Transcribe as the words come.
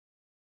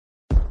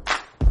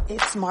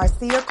It's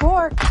Marcia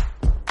Cork.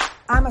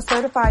 I'm a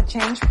certified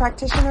change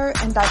practitioner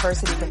and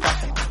diversity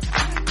professional.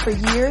 For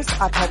years,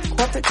 I've helped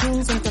corporate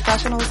teams and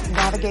professionals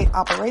navigate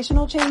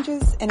operational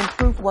changes and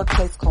improve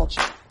workplace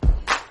culture.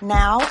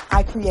 Now,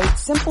 I create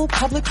simple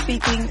public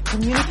speaking,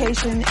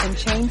 communication, and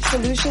change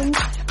solutions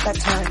that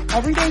turn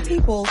everyday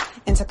people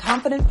into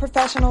confident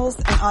professionals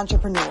and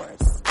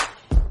entrepreneurs.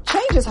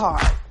 Change is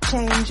hard,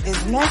 change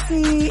is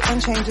messy,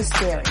 and change is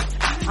scary.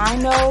 I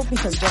know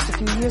because just a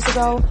few years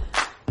ago,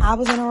 I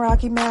was in a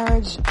rocky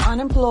marriage,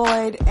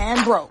 unemployed,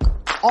 and broke,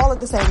 all at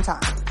the same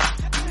time.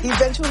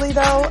 Eventually,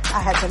 though,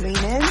 I had to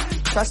lean in,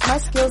 trust my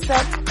skill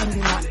set, and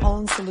be my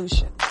own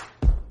solution.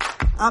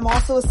 I'm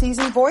also a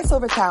seasoned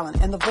voiceover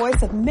talent and the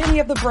voice of many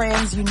of the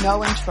brands you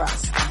know and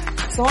trust.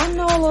 So I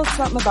know a little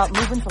something about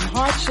moving from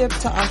hardship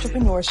to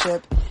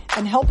entrepreneurship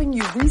and helping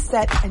you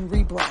reset and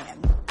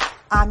rebrand.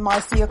 I'm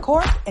Marcia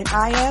Cork, and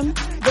I am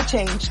the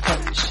Change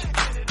Coach.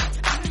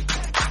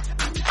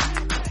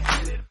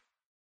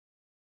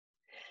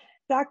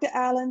 Dr.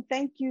 Allen,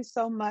 thank you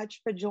so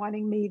much for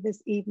joining me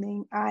this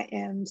evening. I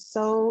am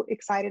so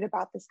excited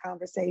about this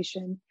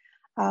conversation,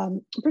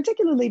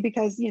 particularly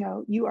because,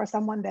 you are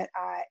someone that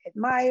I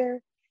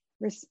admire,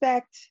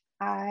 respect.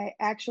 I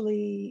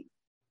actually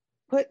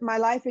put my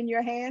life in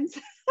your hands.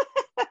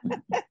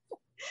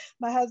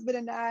 My husband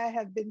and I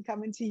have been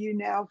coming to you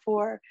now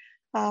for,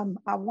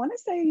 I want to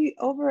say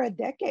over a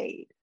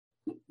decade.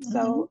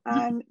 So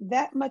I'm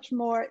that much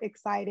more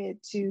excited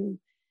to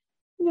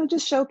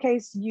just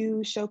showcase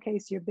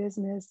your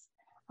business,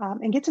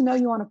 and get to know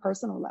you on a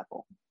personal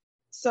level.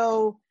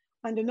 So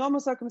under normal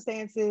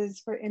circumstances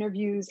for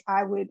interviews,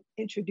 I would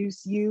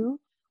introduce you,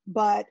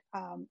 but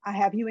I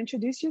have you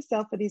introduce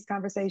yourself for these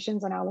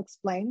conversations, and I'll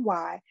explain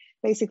why.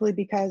 Basically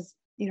because,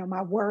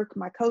 my work,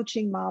 my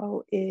coaching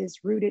model is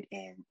rooted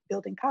in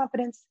building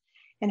confidence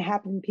and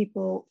having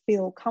people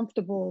feel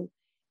comfortable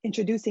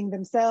introducing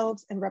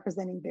themselves and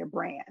representing their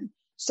brand.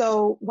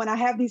 So when I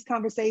have these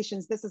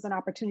conversations, this is an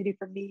opportunity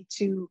for me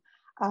to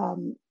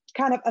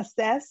kind of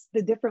assess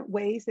the different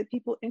ways that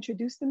people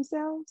introduce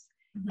themselves.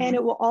 Mm-hmm. And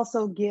it will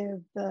also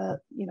give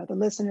the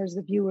listeners,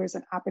 the viewers,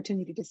 an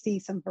opportunity to see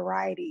some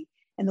variety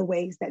in the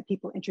ways that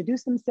people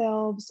introduce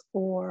themselves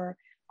or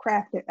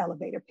craft their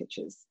elevator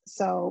pitches.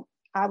 So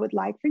I would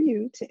like for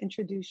you to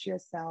introduce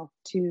yourself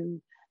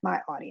to my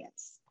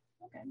audience.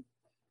 Okay.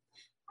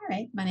 All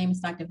right, my name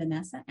is Dr.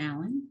 Vanessa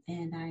Allen,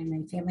 and I'm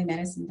a family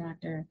medicine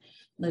doctor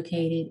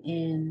located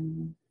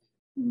in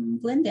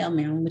Glendale,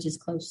 Maryland, which is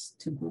close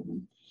to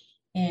Boone.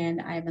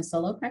 And I'm a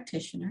solo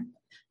practitioner.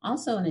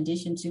 Also, in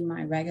addition to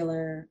my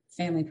regular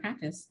family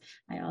practice,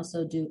 I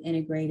also do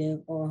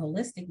integrative or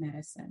holistic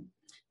medicine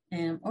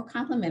or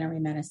complementary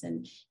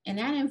medicine. And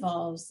that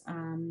involves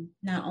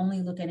not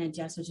only looking at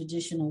just a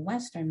traditional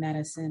Western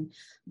medicine,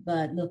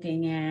 but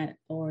looking at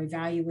or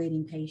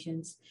evaluating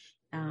patients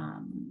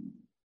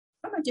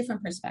from a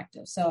different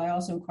perspective. So I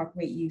also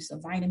incorporate use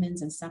of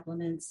vitamins and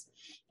supplements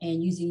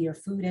and using your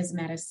food as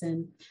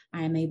medicine.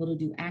 I am able to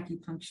do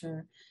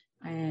acupuncture.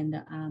 And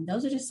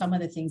those are just some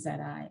of the things that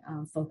I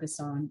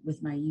focus on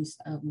with my use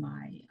of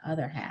my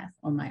other half,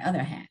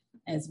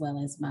 as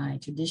well as my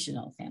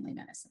traditional family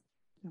medicine.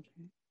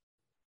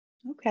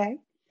 Okay.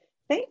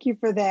 Thank you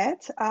for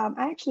that.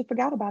 I actually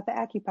forgot about the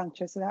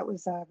acupuncture, so that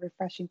was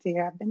refreshing to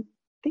hear. I've been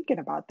thinking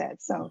about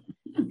that. So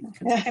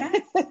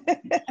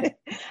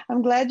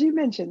I'm glad you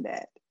mentioned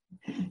that.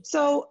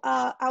 So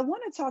I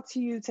want to talk to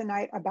you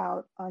tonight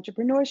about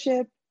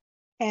entrepreneurship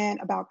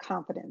and about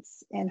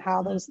confidence and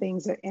how those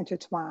things are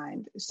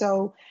intertwined.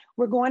 So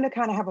we're going to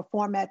kind of have a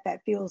format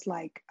that feels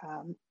like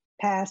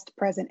past,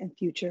 present, and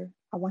future.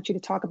 I want you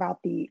to talk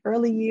about the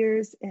early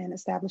years in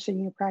establishing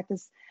your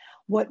practice,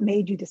 what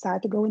made you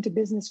decide to go into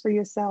business for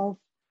yourself,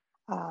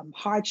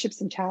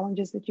 hardships and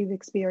challenges that you've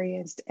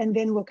experienced. And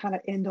then we'll kind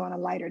of end on a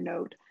lighter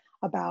note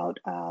about,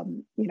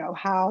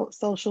 how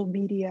social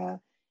media,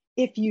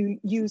 if you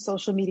use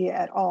social media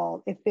at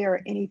all, if there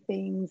are any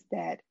things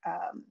that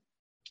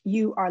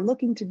you are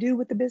looking to do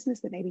with the business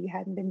that maybe you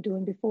hadn't been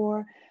doing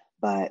before,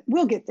 but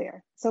we'll get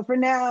there. So for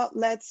now,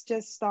 let's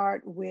just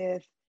start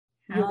with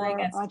your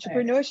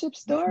entrepreneurship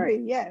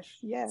story.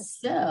 Yes.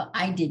 So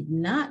I did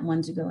not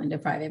want to go into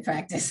private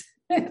practice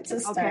to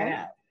start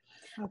out.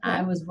 Okay.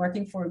 I was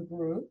working for a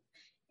group.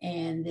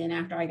 And then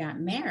after I got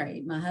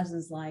married, my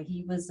husband's like,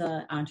 he was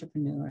an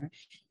entrepreneur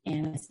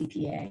and a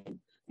CPA. And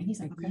he's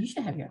like, you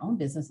should have your own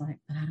business. I'm like,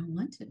 but I don't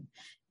want to,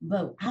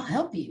 but I'll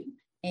help you.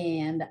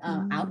 And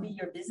I'll be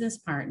your business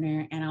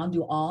partner and I'll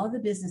do all the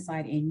business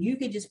side and you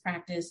could just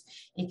practice.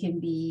 It can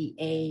be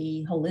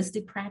a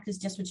holistic practice,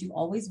 just what you've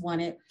always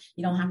wanted.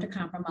 You don't have to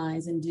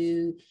compromise and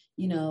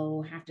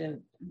have to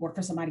work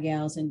for somebody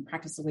else and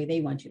practice the way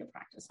they want you to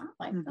practice. I'm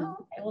like, oh,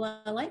 okay,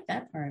 well, I like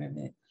that part of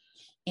it.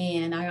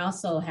 And I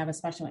also have a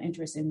special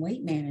interest in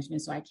weight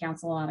management. So I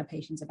counsel a lot of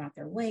patients about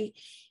their weight.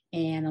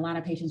 And a lot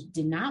of patients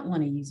did not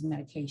want to use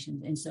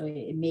medications. And so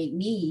it made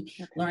me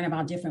learn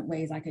about different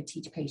ways I could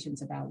teach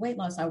patients about weight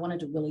loss. I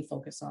wanted to really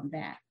focus on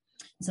that.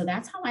 So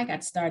that's how I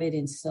got started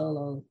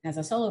as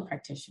a solo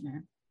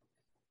practitioner.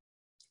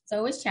 So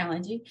it was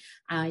challenging.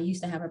 I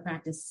used to have a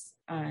practice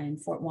in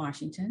Fort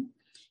Washington,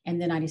 and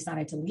then I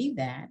decided to leave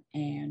that.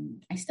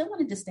 And I still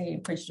wanted to stay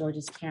in Prince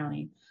George's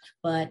County,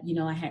 but, you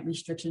know, I had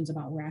restrictions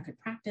about where I could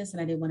practice,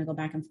 and I didn't want to go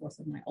back and forth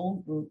with my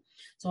old group.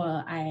 So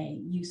I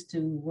used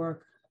to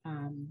work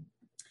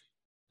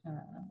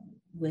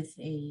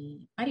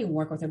I didn't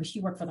work with her, but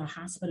she worked for the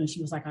hospital, and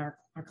she was like our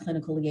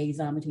clinical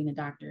liaison between the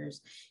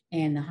doctors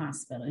and the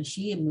hospital. And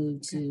she had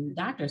moved to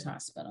Doctor's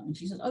Hospital, and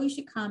she says, "Oh, you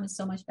should come. It's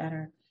so much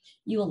better.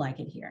 You will like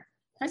it here."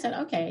 I said,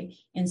 "Okay."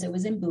 And so it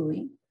was in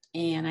Bowie,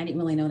 and I didn't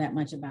really know that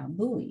much about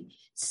Bowie.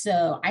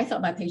 So I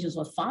thought my patients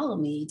would follow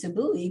me to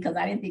Bowie because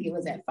I didn't think it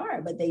was that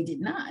far, but they did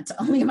not.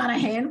 Only about a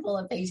handful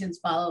of patients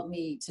followed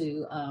me to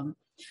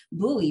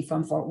Bowie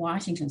from Fort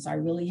Washington. So I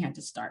really had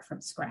to start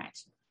from scratch.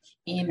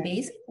 And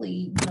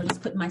basically, you know,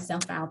 just putting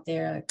myself out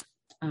there,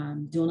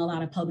 doing a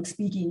lot of public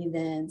speaking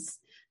events,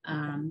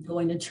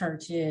 going to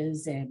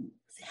churches and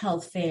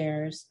health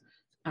fairs.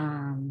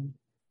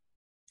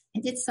 I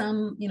did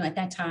some, you know, at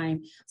that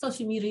time,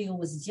 social media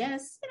was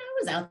just, you know,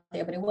 it was out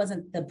there, but it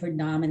wasn't the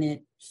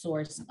predominant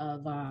source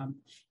of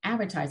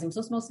advertising.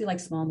 So it's mostly like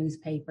small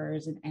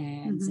newspapers and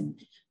ads and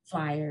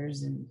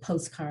flyers and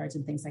postcards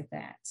and things like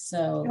that.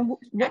 So and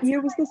what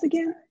year was this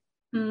again?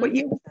 What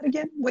year was that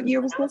again? What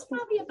year was that this? Was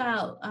probably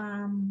about,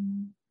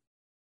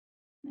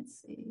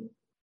 let's see,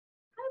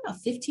 probably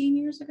about 15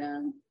 years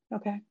ago.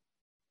 Okay.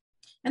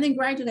 And then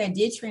gradually I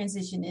did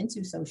transition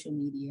into social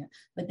media,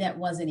 but that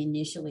wasn't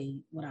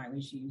initially what I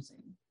was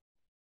using.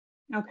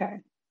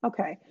 Okay.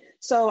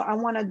 So I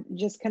want to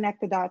just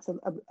connect the dots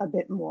a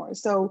bit more.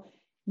 So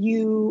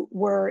you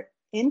were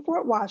in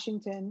Fort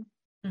Washington,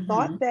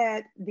 thought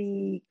that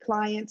the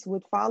clients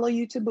would follow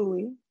you to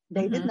Bowie.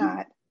 They did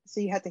not. So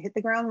you had to hit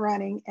the ground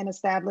running and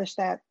establish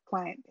that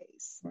client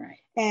base. Right.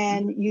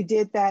 And you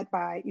did that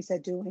by, you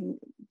said, doing,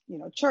 you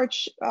know,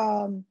 church,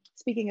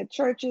 speaking at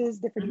churches,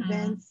 different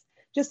events,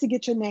 just to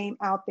get your name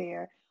out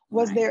there.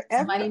 Was there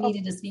ever somebody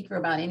needed a speaker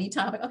about any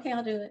topic? Okay,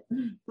 I'll do it.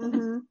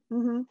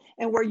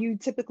 And were you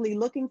typically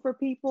looking for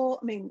people?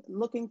 I mean,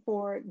 looking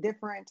for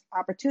different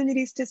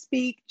opportunities to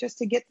speak, just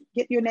to get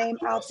your name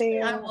out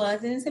there? I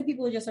was, and some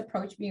people would just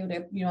approach me.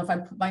 Or you know, if I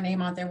put my name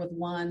out there with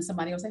one,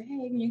 somebody will say,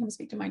 "Hey, can you come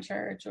speak to my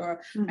church?"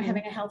 Or "We're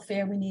having a health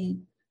fair. You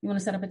want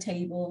to set up a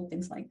table?"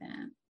 Things like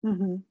that.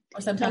 Or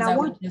sometimes I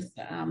would just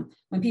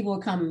when people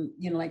would come,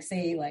 you know, like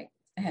say like.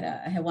 I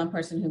had one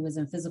person who was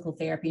in physical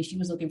therapy. She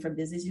was looking for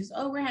business. She was,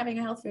 "Oh, we're having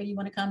a health fair. You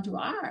want to come to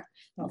our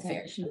health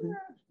fair?" Sure.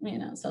 You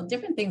know, so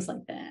different things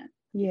like that.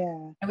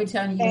 Yeah. I would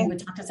tell you, you would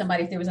talk to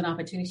somebody if there was an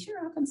opportunity. Sure,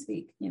 I'll come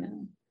speak, you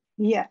know.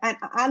 Yeah. And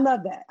I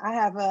love that. I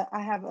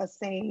have a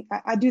saying,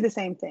 I do the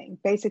same thing.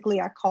 Basically,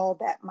 I call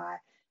that my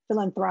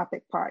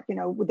philanthropic part. You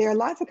know, there are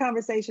lots of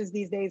conversations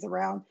these days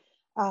around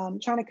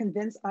trying to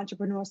convince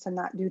entrepreneurs to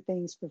not do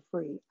things for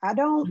free. I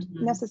don't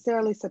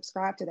necessarily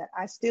subscribe to that.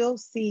 I still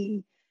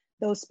see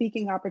those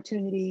speaking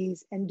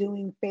opportunities and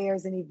doing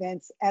fairs and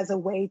events as a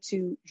way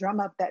to drum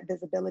up that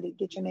visibility,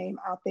 get your name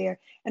out there,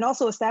 and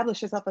also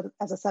establish yourself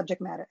as a subject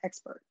matter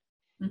expert.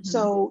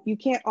 So you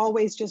can't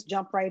always just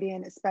jump right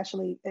in,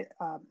 especially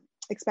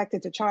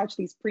expected to charge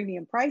these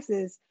premium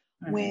prices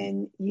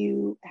when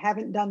you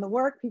haven't done the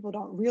work. People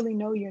don't really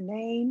know your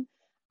name.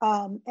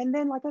 And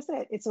then, like I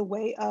said, it's a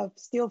way of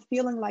still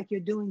feeling like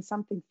you're doing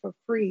something for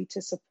free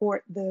to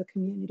support the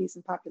communities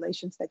and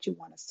populations that you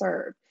want to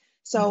serve.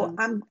 So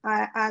I'm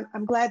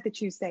glad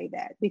that you say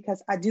that,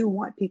 because I do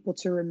want people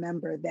to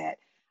remember that,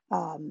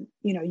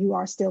 you know, you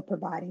are still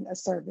providing a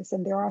service,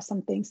 and there are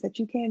some things that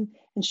you can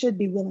and should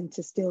be willing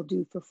to still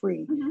do for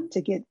free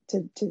to get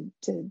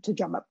to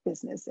drum up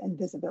business and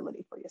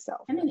visibility for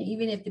yourself. And then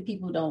even if the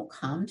people don't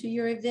come to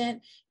your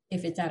event,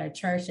 if it's at a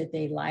church that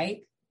they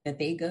like, that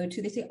they go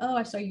to, they say, "Oh,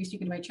 I saw you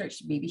speaking to my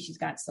church. Maybe she's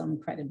got some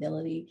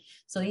credibility."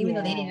 So even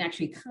though they didn't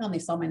actually come, they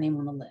saw my name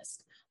on the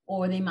list,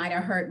 or they might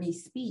have heard me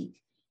speak,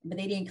 but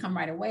they didn't come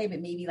right away,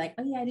 but maybe like,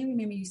 "Oh yeah, I do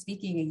remember you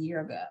speaking a year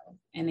ago,"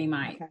 and they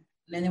might.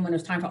 And then when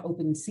it's time for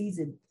open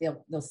season,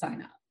 they'll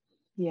sign up.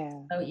 Yeah.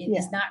 So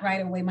it's not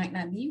right away, might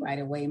not be right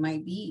away. It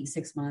might be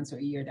 6 months or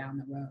a year down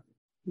the road.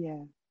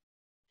 Yeah.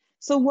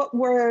 So what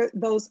were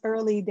those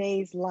early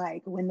days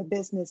like when the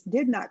business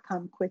did not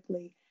come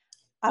quickly?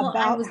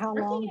 About how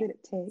long did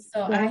it take?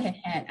 So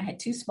I had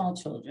two small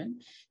children.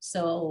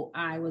 So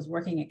I was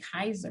working at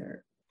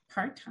Kaiser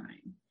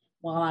part-time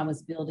while I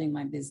was building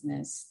my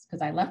business,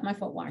 because I left my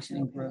Fort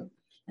Washington group,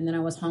 and then I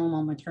was home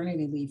on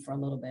maternity leave for a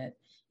little bit.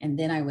 And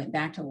then I went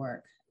back to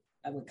work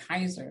with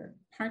Kaiser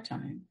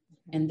part-time.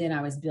 And then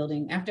I was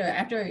building after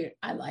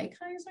I like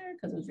Kaiser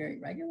because it was very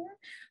regular.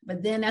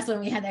 But then that's when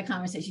we had that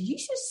conversation. You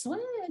should switch.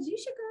 You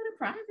should go to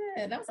private.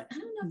 And I was like, I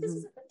don't know if this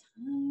is a good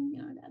time.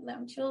 You know, I got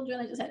 11 children.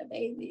 I just had a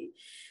baby.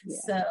 Yeah.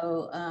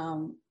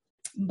 So,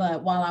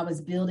 but while I was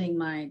building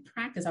my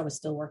practice, I was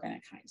still working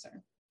at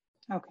Kaiser.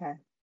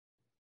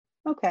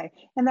 Okay.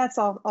 And that's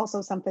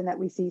also something that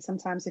we see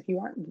sometimes if you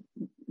aren't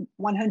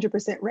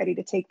 100% ready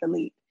to take the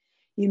leap.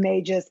 You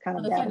may just kind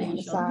of dabble on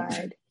the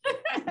side.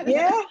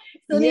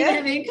 Still need to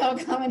have income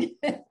coming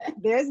in.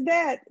 There's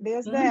that.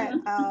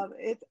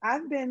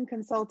 I've been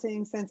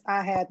consulting since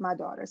I had my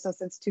daughter, so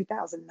since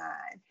 2009.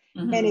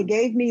 And it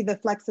gave me the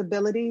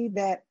flexibility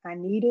that I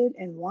needed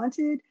and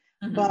wanted.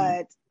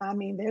 But I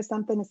mean, there's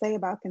something to say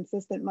about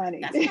consistent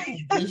money. That's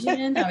my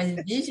vision. I was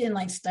envisioning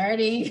like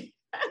starting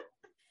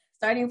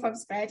from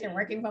scratch and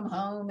working from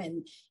home,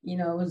 and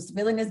was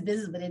building this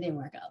business, but it didn't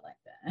work out like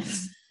that.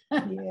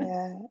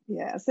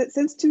 Yeah.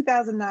 Since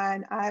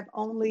 2009, I've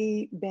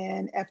only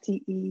been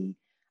FTE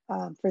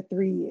for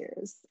 3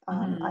 years.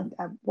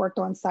 I've worked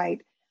on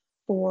site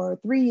for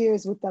 3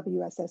 years with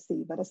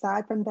WSSC, but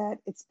aside from that,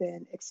 it's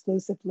been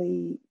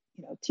exclusively,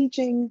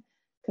 teaching,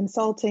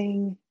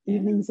 consulting,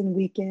 evenings and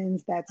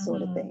weekends, that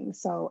sort of thing.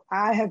 So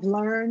I have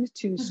learned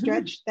to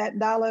stretch that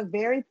dollar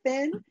very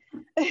thin.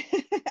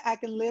 I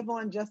can live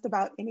on just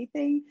about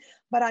anything,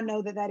 but I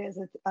know that is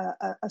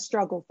a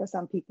struggle for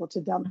some people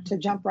to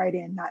jump right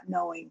in, not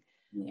knowing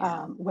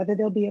whether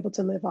they'll be able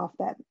to live off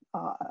that,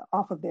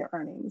 off of their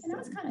earnings. And I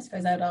was kind of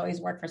surprised. I'd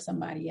always work for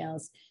somebody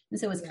else. And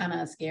so it was kind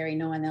of scary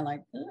knowing they're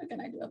like, oh, can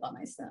I do it by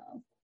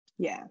myself?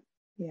 Yeah.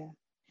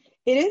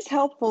 It is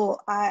helpful.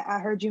 I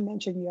heard you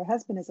mention your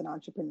husband is an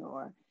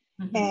entrepreneur,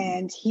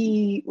 and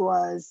he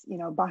was,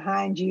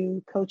 behind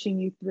you, coaching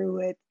you through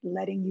it,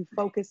 letting you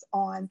focus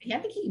on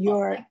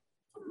your.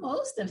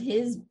 Most of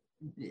his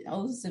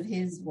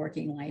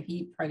working life,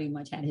 he pretty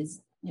much had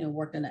his,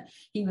 worked on that.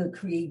 He would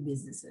create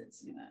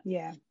businesses,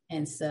 Yeah.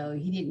 And so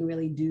he didn't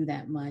really do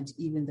that much,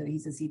 even though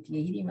he's a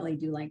CPA. He didn't really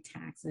do like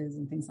taxes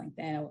and things like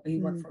that. He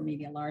worked for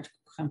maybe a large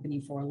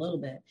company for a little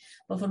bit,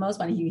 but for the most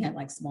part, he had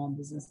like small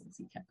businesses.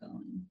 He kept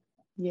going.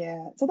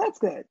 Yeah. So that's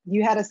good.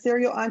 You had a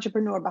serial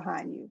entrepreneur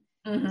behind you.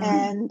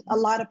 And a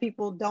lot of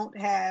people don't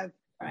have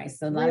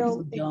so a lot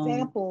of people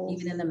examples.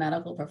 Even in the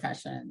medical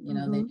profession,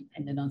 they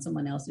depended on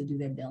someone else to do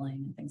their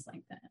billing and things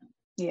like that.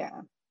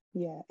 Yeah.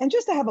 And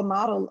just to have a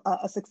model,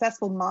 a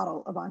successful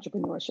model of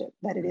entrepreneurship,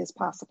 that it is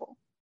possible.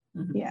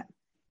 Yeah.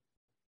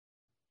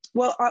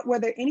 Well, were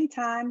there any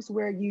times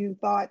where you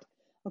thought,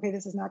 okay,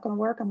 this is not going to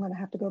work, I'm going to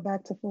have to go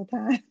back to full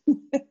time?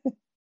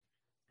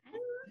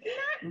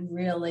 Not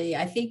really.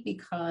 I think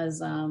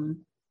because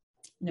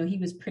he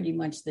was pretty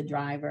much the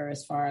driver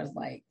as far as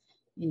like,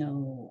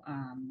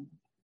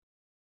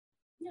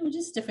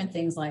 just different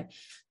things like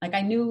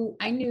I knew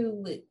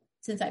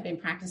since I've been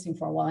practicing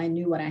for a while, I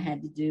knew what I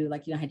had to do.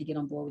 Like, I had to get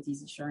on board with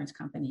these insurance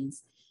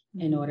companies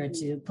in order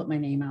to put my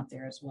name out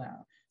there as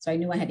well. So I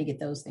knew I had to get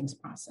those things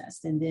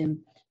processed. And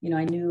then,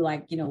 I knew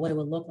like, what it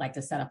would look like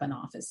to set up an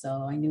office.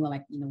 So I knew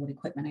like, what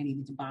equipment I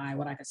needed to buy,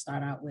 what I could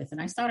start out with.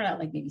 And I started out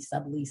like maybe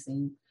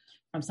subleasing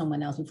from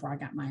someone else before I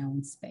got my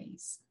own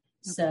space.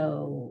 Okay.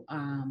 So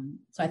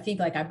I think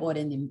like I brought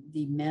in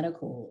the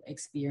medical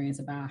experience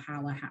about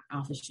how an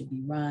office should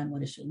be run,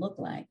 what it should look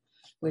like,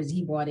 whereas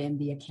he brought in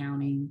the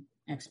accounting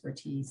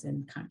expertise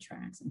and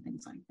contracts and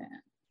things like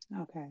that.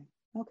 Okay.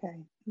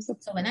 So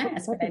in that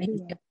aspect,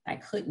 I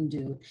couldn't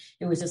do.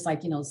 It was just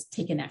like,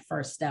 taking that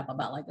first step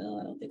about like,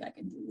 oh, I don't think I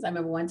can do this. I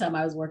remember one time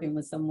I was working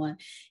with someone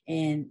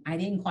and I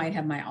didn't quite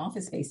have my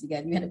office space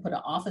together. You had to put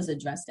an office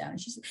address down.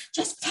 And she said,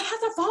 just have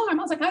the form.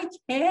 I was like, I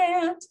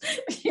can't,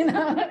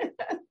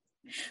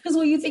 Because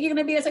when you think you're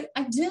going to be, it's like,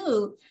 I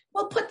do.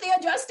 Well, put the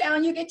address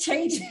down. You can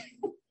change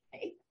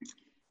it.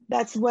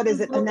 That's what is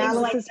it?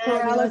 Analysis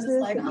paralysis.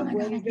 Like, oh my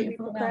God, I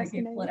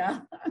can't pull it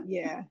out.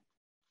 Yeah.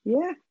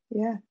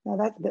 No,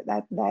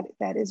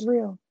 that is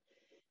real.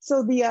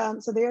 So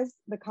there's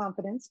the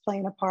confidence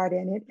playing a part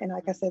in it. And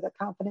like I said, the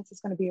confidence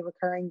is going to be a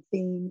recurring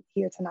theme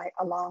here tonight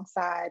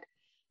alongside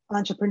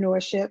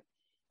entrepreneurship.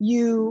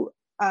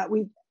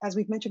 As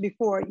we've mentioned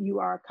before, you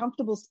are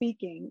comfortable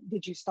speaking.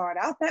 Did you start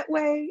out that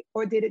way,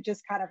 or did it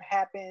just kind of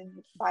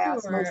happen by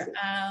osmosis?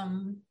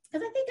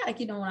 Because I think like,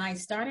 when I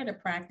started a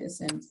practice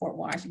in Fort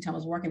Washington, I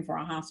was working for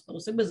a hospital.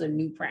 So it was a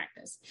new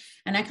practice.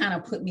 And that kind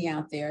of put me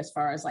out there as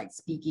far as like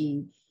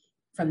speaking.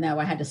 From there,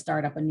 I had to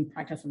start up a new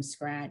practice from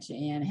scratch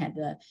and had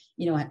to,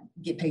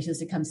 get patients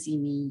to come see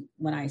me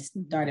when I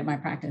started my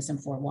practice in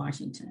Fort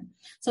Washington.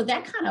 So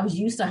that kind of, I was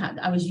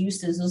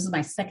used to, this was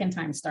my second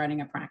time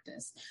starting a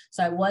practice.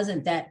 So I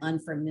wasn't that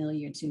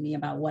unfamiliar to me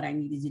about what I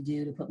needed to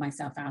do to put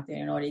myself out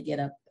there in order to get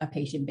a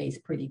patient base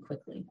pretty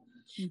quickly.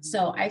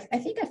 So I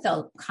think I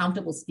felt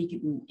comfortable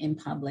speaking in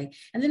public.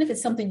 And then if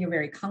it's something you're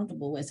very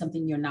comfortable with,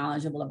 something you're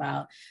knowledgeable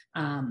about,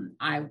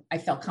 I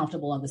felt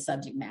comfortable on the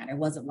subject matter. It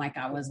wasn't like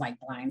I was like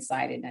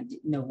blindsided and I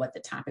didn't know what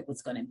the topic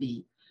was going to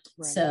be.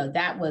 Right. So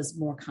that was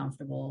more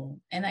comfortable.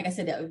 And like I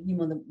said,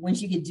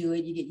 once you can do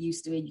it, you get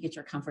used to it, you get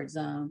your comfort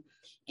zone.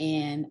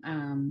 And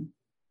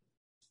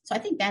so I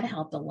think that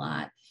helped a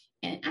lot.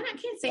 And I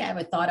can't say I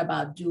ever thought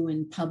about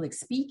doing public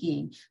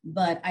speaking,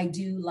 but I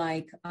do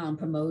like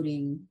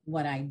promoting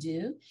what I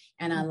do.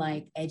 And I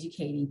like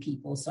educating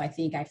people. So I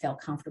think I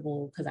felt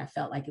comfortable because I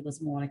felt like it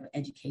was more like an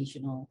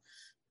educational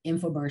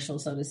infomercial,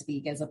 so to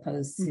speak, as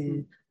opposed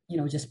to,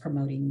 just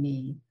promoting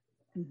me.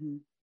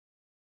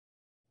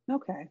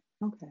 Okay.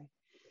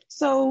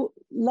 So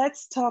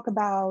let's talk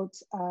about,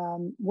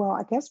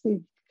 I guess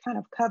we've kind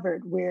of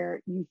covered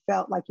where you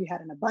felt like you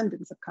had an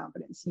abundance of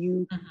confidence.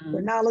 You Mm-hmm.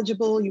 were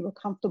knowledgeable, you were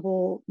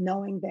comfortable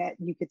knowing that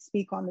you could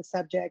speak on the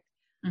subject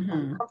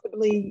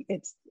comfortably.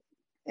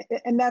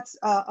 And that's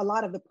a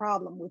lot of the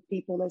problem with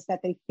people, is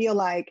that they feel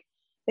like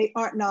they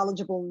aren't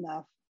knowledgeable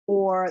enough,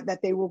 or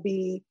that they will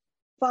be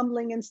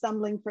fumbling and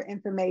stumbling for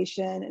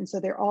information. And so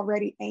they're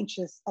already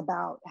anxious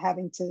about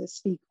having to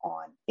speak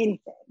on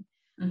anything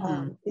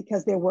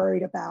because they're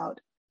worried about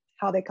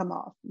how they come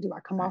off. Do I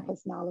come off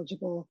as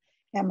knowledgeable?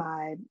 Am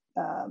I,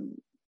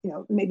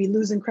 maybe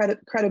losing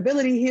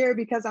credibility here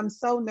because I'm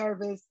so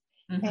nervous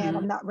and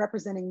I'm not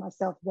representing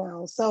myself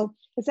well? So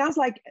it sounds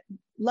like,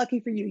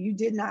 lucky for you, you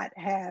did not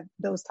have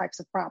those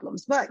types of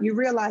problems, but you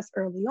realized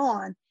early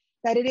on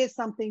that it is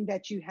something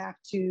that you have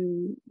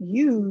to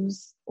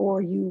use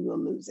or you will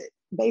lose it.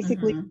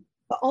 Basically,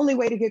 the only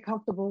way to get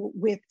comfortable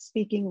with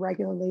speaking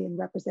regularly and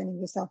representing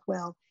yourself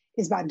well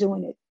is by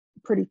doing it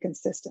pretty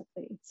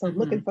consistently. So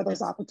looking for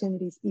those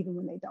opportunities even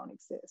when they don't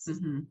exist.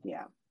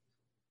 Yeah.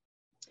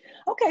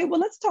 Okay, well,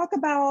 let's talk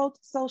about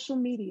social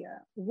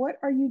media. What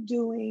are you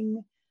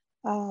doing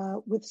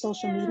with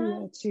social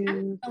media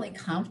I'm not really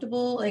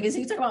comfortable. Like, as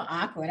you talk about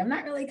awkward, I'm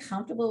not really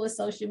comfortable with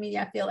social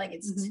media. I feel like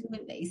it's too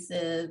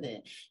invasive, and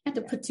you have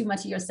to put too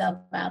much of yourself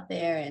out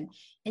there,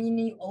 and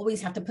you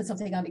always have to put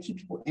something on to keep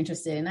people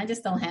interested. And I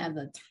just don't have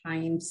the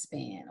time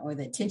span or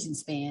the attention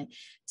span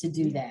to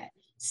do that.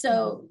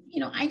 So,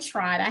 I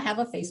tried. I have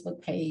a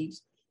Facebook page,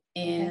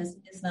 and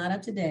it's not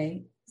up to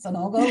date. So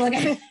don't go look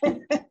at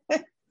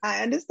it.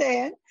 I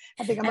understand.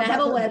 I think I have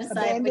a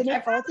website, which I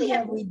probably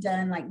have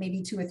redone like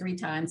maybe 2 or 3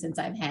 times since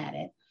I've had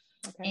it.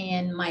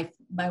 And my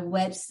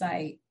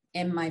website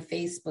and my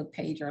Facebook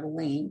page are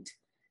linked.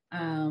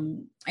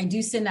 I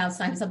do send out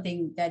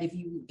something that if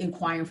you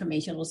inquire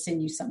information, it'll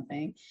send you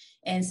something.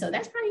 And so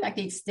that's probably like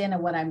the extent of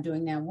what I'm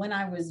doing now. When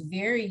I was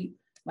very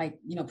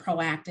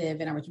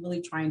proactive, and I was really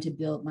trying to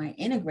build my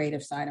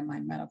integrative side of my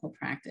medical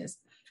practice,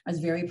 I was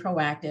very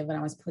proactive, and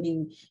I was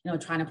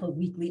trying to put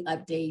weekly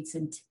updates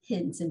and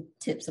hints and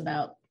tips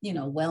about,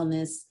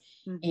 wellness.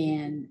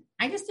 And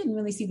I just didn't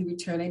really see the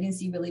return. I didn't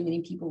see really many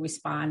people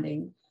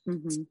responding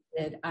to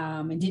it,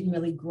 and didn't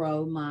really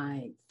grow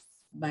my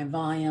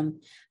volume.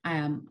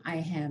 I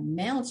have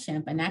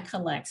MailChimp, and that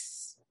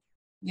collects,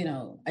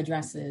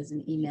 addresses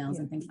and emails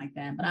and things like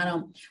that. But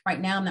right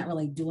now, I'm not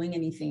really doing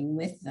anything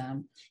with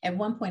them. At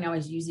one point, I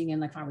was using it,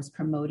 like if I was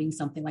promoting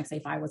something, like say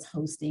if I was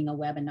hosting a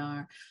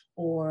webinar,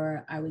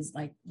 or I was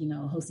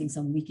hosting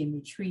some weekend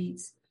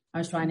retreats. I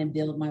was trying to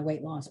build my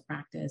weight loss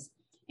practice.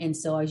 And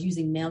so I was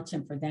using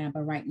MailChimp for that.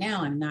 But right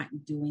now, I'm not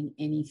doing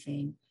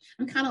anything.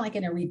 I'm kind of like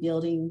in a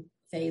rebuilding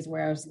phase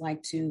where I was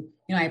like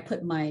I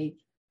put my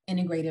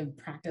integrative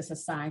practice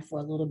aside for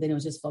a little bit. It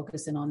was just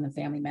focusing on the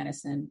family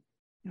medicine.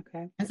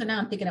 Okay. And so now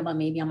I'm thinking about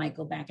maybe I might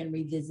go back and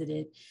revisit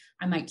it.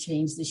 I might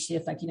change the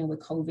shift. Like, with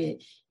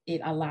COVID,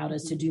 it allowed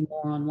us to do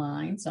more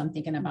online. So I'm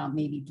thinking about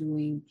maybe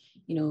doing,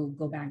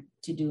 go back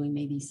to doing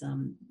maybe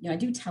some, I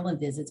do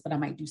televisits, but I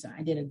might do some.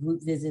 I did a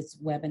group visits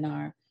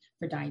webinar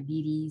for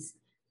diabetes,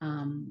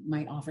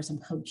 might offer some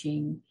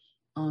coaching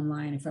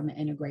online from an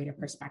integrative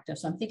perspective.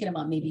 So I'm thinking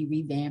about maybe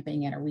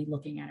revamping it or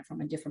relooking at it from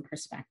a different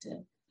perspective.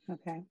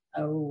 Okay.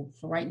 So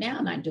for right now,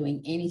 I'm not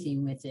doing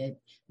anything with it.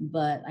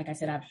 But like I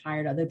said, I've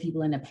hired other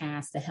people in the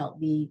past to help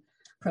me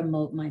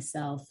promote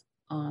myself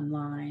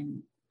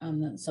online on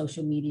the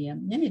social media.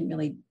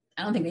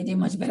 I don't think they did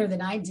much better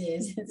than I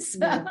did. So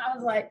I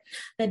was like,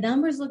 the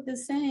numbers look the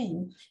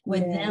same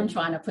with them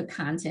trying to put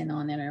content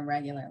on there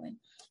regularly.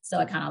 So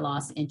I kind of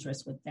lost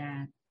interest with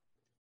that.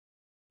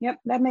 Yep,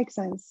 that makes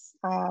sense.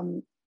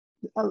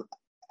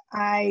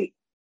 I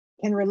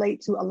can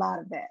relate to a lot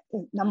of that.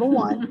 Number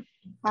one,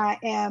 I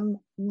am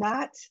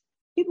not,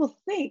 people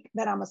think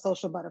that I'm a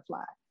social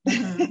butterfly,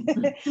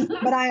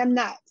 but I am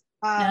not.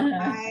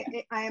 I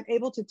am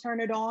able to turn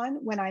it on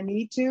when I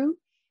need to,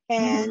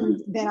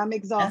 and then I'm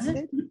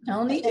exhausted,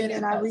 and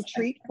then I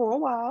retreat for a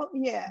while.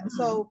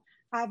 So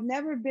I've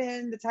never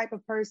been the type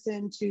of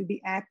person to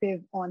be active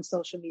on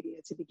social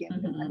media to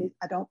begin with.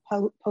 I don't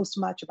post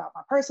much about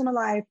my personal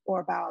life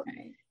or about,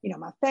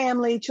 my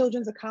family,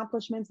 children's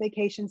accomplishments,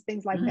 vacations,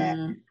 things like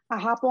that. I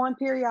hop on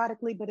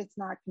periodically, but it's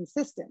not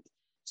consistent.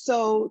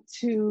 So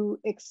to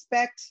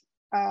expect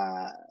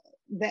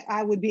that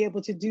I would be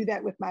able to do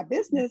that with my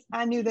business,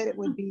 I knew that it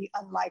would be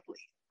unlikely.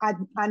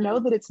 I know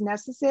that it's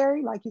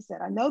necessary, like you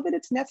said, I know that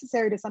it's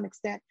necessary to some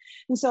extent.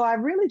 And so I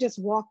really just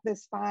walk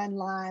this fine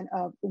line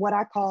of what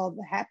I call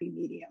the happy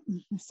medium.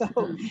 So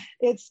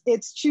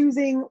it's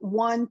choosing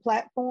one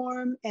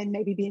platform and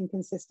maybe being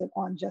consistent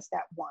on just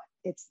that one.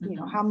 It's,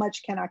 how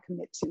much can I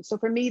commit to? So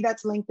for me,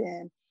 that's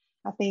LinkedIn.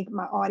 I think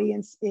my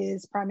audience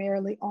is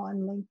primarily on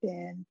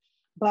LinkedIn,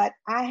 but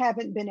I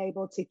haven't been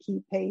able to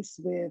keep pace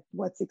with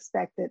what's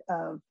expected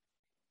of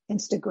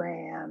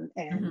Instagram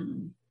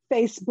and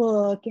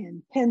Facebook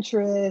and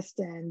Pinterest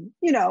and,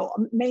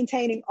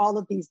 maintaining all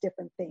of these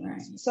different things.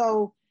 Right.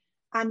 So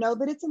I know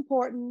that it's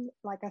important.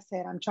 Like I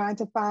said, I'm trying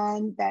to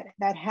find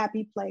that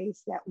happy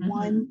place, that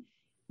one,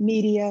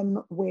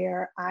 medium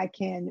where I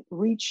can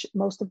reach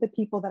most of the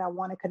people that I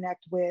want to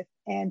connect with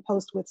and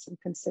post with some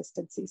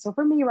consistency. So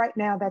for me right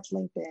now, that's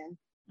LinkedIn.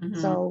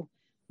 Mm-hmm. So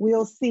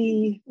we'll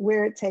see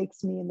where it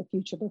takes me in the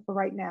future. But for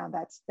right now,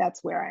 that's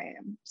where I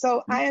am.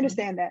 So mm-hmm. I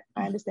understand that.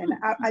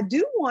 I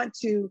do want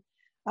to,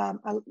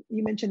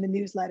 you mentioned the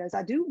newsletters.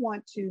 I do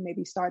want to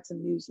maybe start some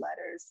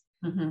newsletters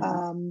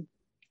mm-hmm.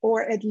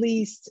 Or at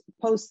least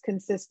post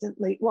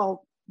consistently.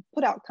 Well,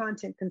 put out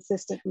content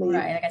consistently.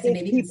 Right. Like I said,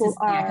 maybe people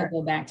I could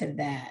go back to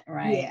that,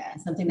 right? Yeah.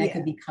 And something that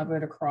could be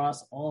covered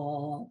across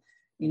all,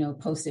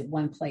 posted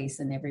one place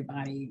and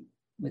everybody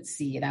would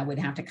see it. I would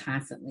have to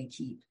constantly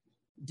keep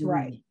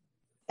doing it.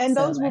 And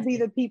those will be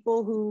the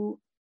people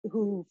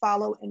who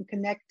follow and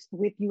connect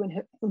with you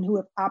and who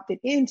have opted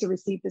in to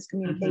receive this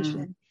communication.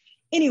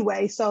 Mm-hmm.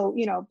 Anyway, so,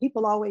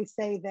 people always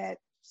say that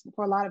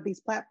for a lot of these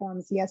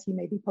platforms, yes, you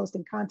may be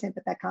posting content,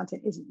 but that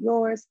content isn't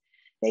yours.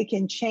 They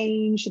can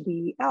change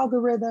the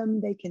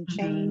algorithm. They can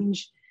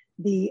change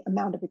mm-hmm. the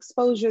amount of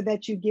exposure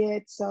that you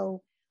get.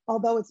 So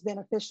although it's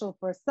beneficial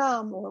for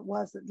some, or it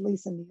was at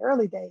least in the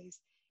early days,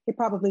 it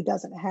probably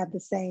doesn't have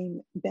the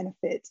same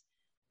benefit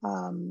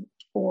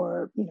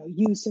or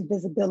use of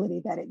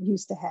visibility that it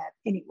used to have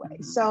anyway.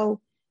 Mm-hmm.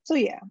 So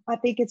yeah, I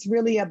think it's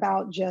really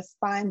about just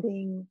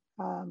finding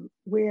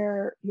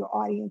where your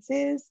audience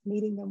is,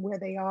 meeting them where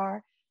they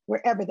are,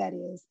 wherever that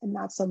is, and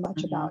not so much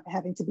mm-hmm. about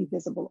having to be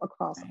visible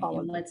across all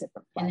of the different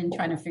platforms. And then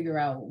trying to figure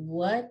out,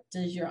 what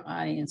does your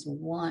audience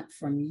want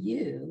from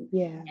you?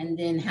 Yeah. And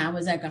then how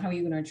are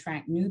you going to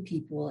attract new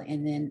people?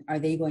 And then are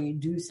they going to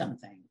do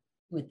something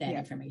with that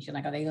information?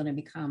 Like, are they going to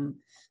become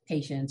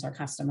patients or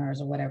customers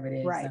or whatever it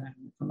is that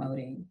I'm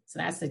promoting? So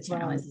that's the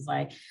challenge. It's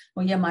like,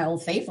 well, yeah, my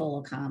old faithful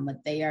will come,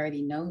 but they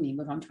already know me,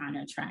 but I'm trying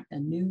to attract a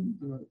new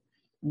group.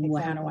 Exactly.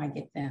 Well, how do I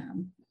get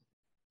them?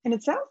 And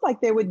it sounds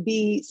like there would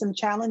be some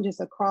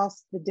challenges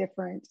across the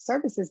different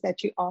services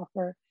that you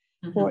offer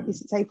mm-hmm. for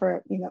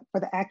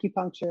the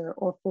acupuncture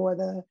or for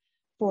the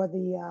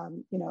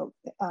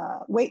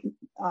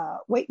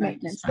weight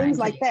maintenance, things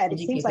like that. It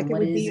seems like it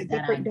would be a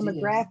different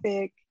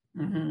demographic.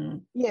 Mm-hmm.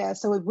 Yeah.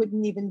 So it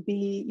wouldn't even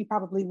be, you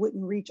probably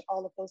wouldn't reach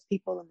all of those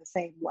people in the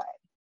same way.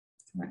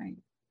 Right.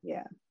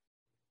 Yeah.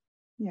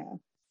 Yeah.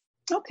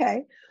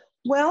 Okay.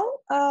 Well,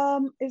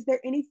 is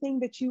there anything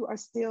that you are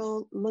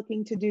still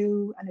looking to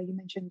do? I know you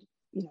mentioned,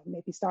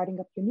 maybe starting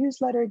up your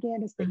newsletter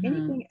again. Is there mm-hmm.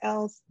 anything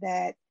else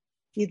that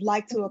you'd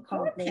like to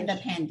accomplish? When the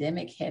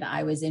pandemic hit,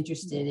 I was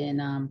interested in,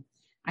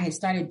 I had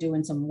started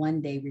doing some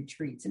one-day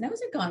retreats, and that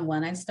was a gone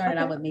one. I started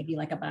out with maybe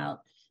like about,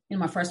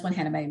 my first one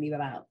had maybe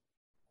about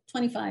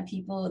 25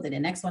 people. Then the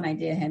next one I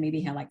did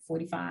had like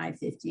 45,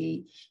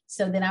 50.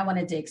 So then I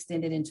wanted to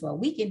extend it into a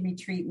weekend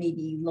retreat,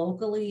 maybe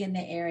locally in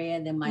the area.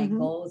 And then my mm-hmm.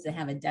 goal is to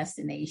have a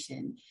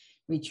destination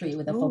retreat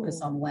with a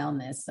focus on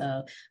wellness.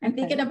 So I'm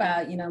thinking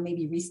about,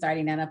 maybe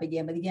restarting that up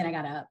again. But again, I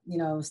got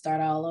to,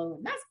 start all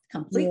over, not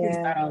completely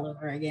start all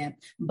over again.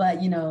 But,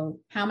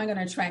 how am I going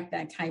to attract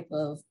that type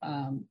of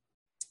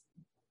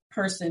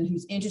person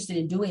who's interested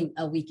in doing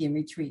a weekend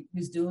retreat,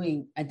 who's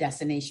doing a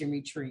destination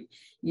retreat?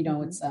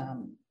 Mm-hmm. It's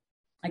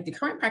like the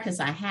current practice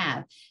I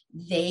have,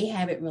 they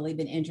haven't really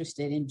been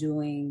interested in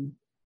doing,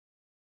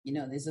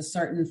 there's a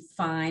certain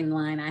fine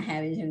line I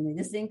have.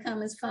 This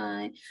income is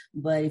fine,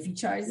 but if you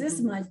charge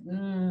this much,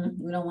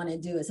 we don't want to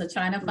do it. So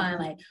trying to find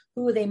like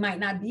who they might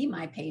not be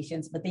my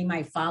patients, but they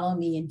might follow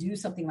me and do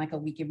something like a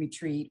weekend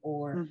retreat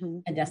or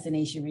a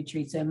destination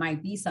retreat. So it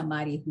might be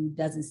somebody who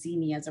doesn't see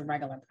me as a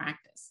regular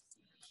practice.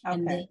 Okay.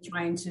 And then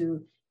trying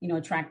to,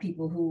 attract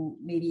people who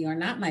maybe are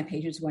not my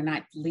patients, who are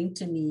not linked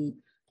to me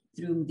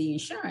through the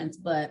insurance,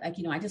 but I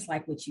just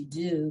like what you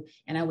do,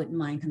 and I wouldn't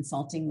mind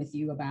consulting with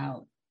you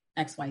about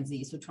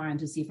XYZ. So trying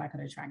to see if I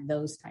could attract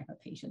those type of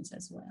patients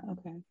as well.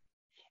 Okay.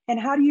 And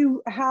how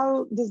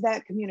does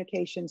that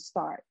communication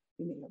start?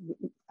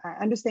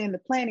 I understand the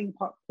planning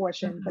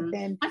portion, but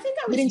then I think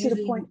I was using to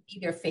the point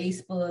either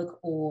Facebook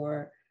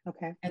or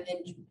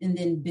and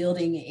then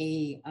building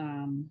a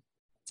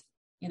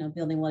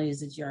building what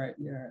is it, your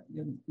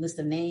list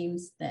of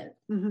names that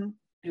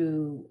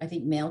through, I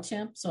think,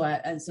 MailChimp.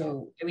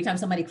 So every time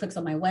somebody clicks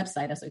on my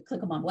website, I say,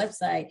 click on my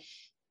website,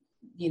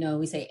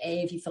 we say,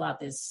 hey, if you fill out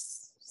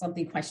this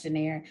something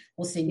questionnaire,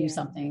 we'll send you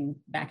something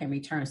back in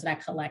return. So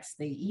that collects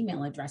the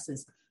email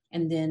addresses.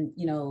 And then,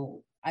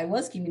 I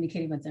was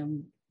communicating with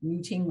them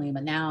routinely,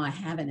 but now I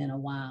haven't in a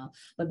while.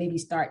 But maybe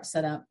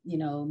set up,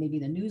 maybe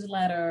the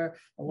newsletter,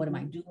 or what am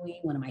I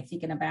doing? What am I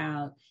thinking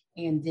about?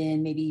 And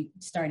then maybe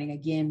starting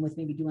again with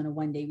maybe doing a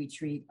one-day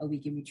retreat, a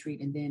weekend retreat,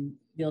 and then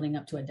building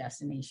up to a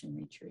destination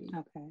retreat.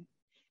 Okay.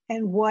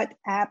 And what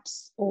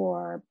apps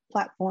or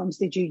platforms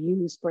did you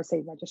use for,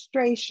 say,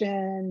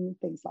 registration,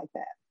 things like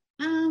that?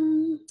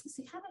 Let's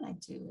see, how did I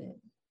do it?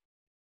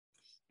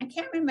 I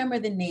can't remember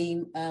the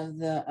name of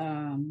the,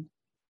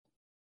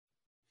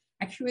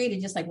 I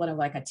created just like one of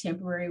like a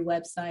temporary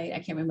website. I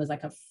can't remember, it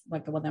was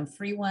like one of them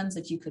free ones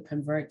that you could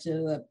convert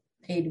to a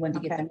paid one to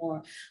get them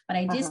more. But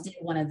I just did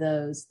one of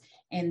those.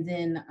 And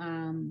then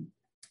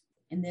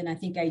And then I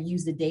think I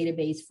used the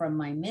database from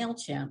my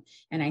MailChimp,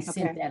 and I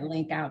sent that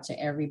link out to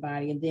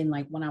everybody. And then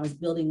like when I was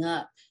building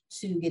up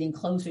to getting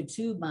closer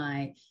to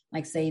my,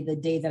 like say the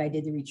day that I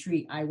did the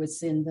retreat, I would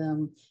send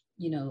them,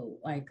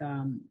 like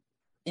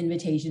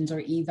invitations or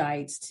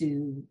evites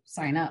to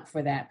sign up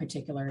for that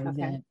particular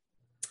event.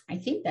 I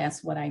think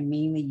that's what I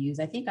mainly use.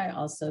 I think I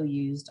also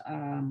used, I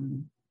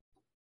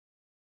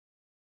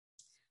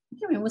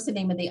can't remember what's the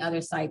name of the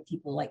other site,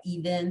 people like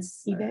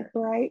Events.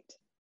 Eventbrite.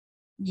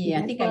 Yeah,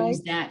 I think I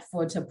used that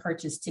to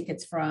purchase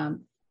tickets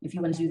from, if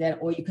you want to do that,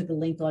 or you put the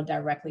link on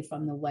directly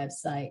from the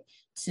website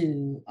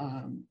to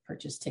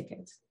purchase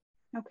tickets.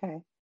 Okay.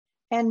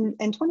 And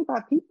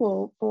 25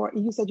 people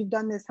you said you've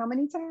done this how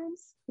many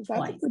times? Because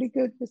that's a pretty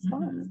good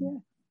response.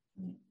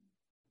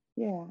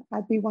 Yeah.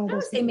 I'd be one of those. I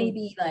would say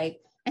maybe like,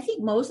 I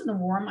think most of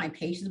them were my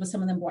patients, but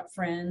some of them brought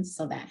friends,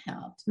 so that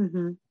helped.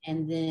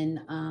 And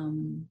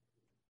then,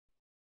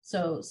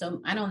 so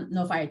I don't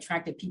know if I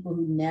attracted people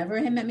who never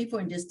had met me before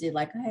and just did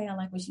like, hey, I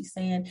like what she's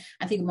saying.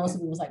 I think most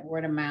of it was like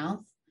word of mouth,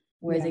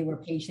 whereas they were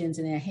patients,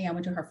 and then, hey, I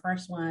went to her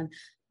first one.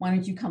 Why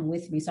don't you come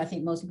with me? So I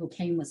think most people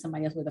came with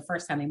somebody else, where the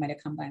first time they might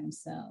have come by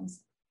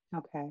themselves.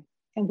 Okay.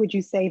 And would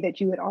you say that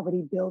you had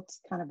already built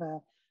kind of a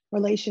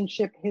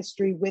relationship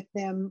history with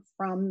them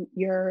from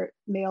your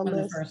mail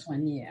list, the first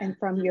one, and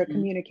from your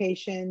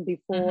communication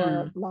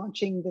before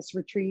launching this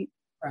retreat?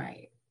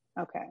 Right.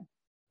 Okay.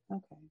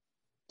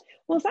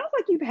 Well, it sounds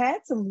like you've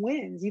had some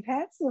wins. You've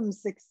had some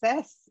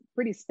success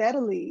pretty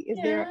steadily.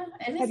 And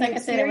it's like I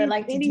said, I would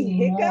like to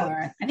do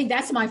more. I think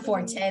that's my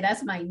forte.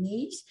 That's my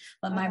niche.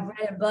 But my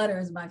bread and butter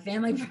is my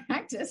family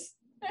practice.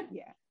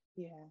 Yeah.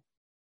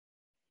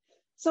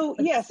 So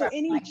so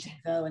I like to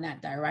go in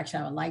that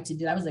direction. I would like to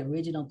do. That was the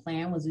original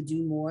plan, was to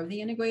do more of the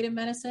integrative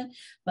medicine.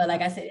 But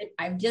like I said,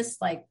 I've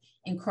just like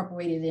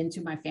incorporated it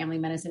into my family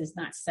medicine. It's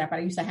not separate.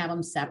 I used to have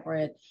them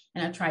separate,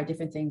 and I've tried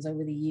different things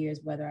over the years,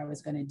 whether I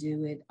was going to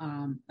do it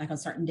like on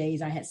certain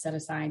days I had set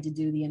aside to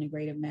do the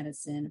integrative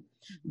medicine.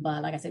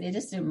 But like I said, it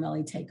just didn't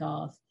really take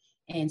off.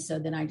 And so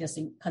then I just,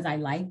 because I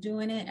like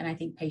doing it, and I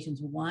think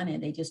patients want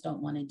it, they just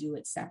don't want to do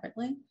it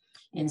separately.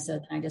 And so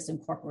then I just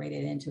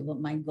incorporated it into it.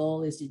 But my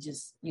goal is to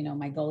just,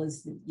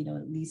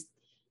 at least,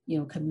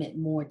 commit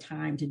more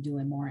time to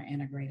doing more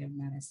integrative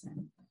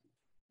medicine.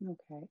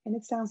 Okay. And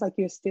it sounds like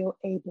you're still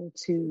able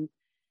to,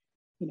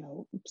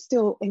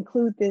 still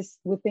include this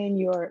within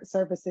your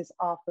services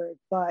offered,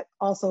 but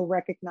also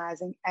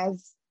recognizing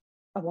as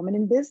a woman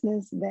in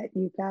business that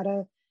you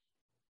gotta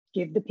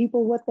give the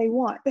people what they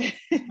want.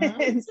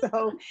 And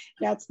so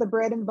that's the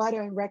bread and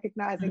butter, and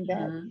recognizing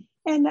that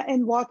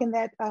and walking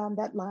that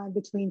line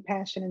between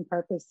passion and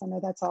purpose. I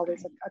know that's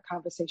always a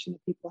conversation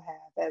that people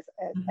have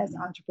as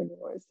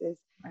entrepreneurs is,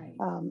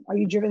 are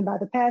you driven by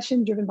the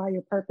passion, driven by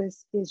your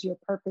purpose? Is your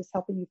purpose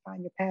helping you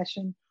find your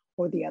passion,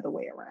 or the other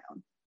way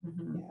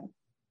around?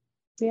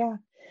 Yeah.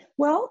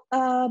 Well,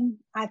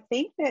 I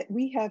think that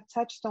we have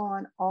touched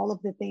on all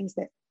of the things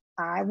that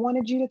I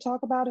wanted you to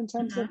talk about in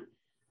terms of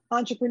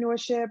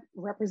entrepreneurship,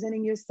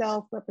 representing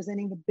yourself,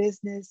 representing the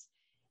business,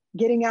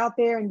 getting out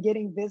there and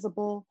getting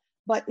visible.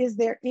 But is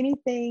there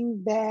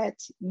anything that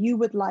you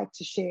would like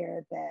to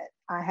share that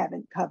I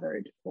haven't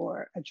covered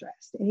or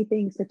addressed?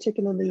 Anything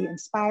particularly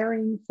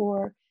inspiring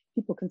for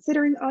people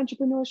considering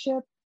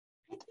entrepreneurship?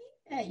 I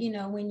think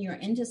that, when you're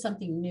into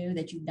something new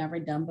that you've never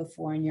done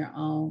before on your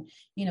own,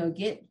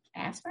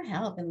 ask for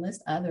help,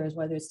 enlist others,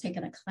 whether it's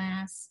taking a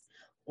class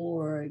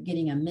or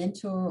getting a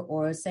mentor,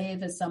 or say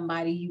if it's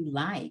somebody you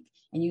like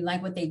and you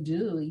like what they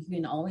do, you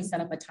can always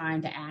set up a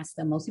time to ask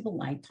them. Most people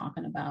like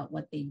talking about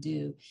what they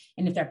do.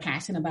 And if they're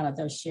passionate about it,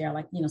 they'll share.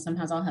 Like,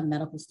 sometimes I'll have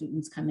medical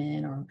students come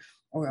in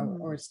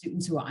or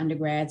students who are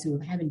undergrads who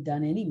haven't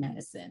done any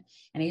medicine,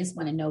 and they just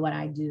want to know what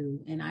I do.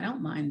 And I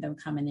don't mind them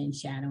coming in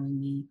shadowing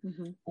me.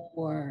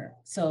 Or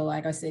so,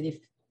 like I said,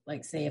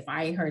 if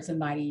I heard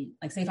somebody,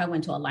 like say if I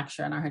went to a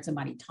lecture and I heard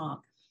somebody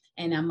talk,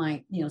 and I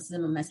might,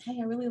 send them a message, hey,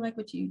 I really like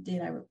what you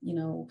did.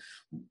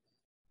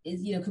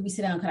 Could we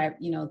sit down? Could I,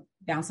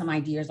 bounce some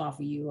ideas off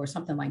of you or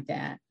something like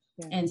that?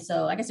 Yeah. And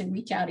so, like I said,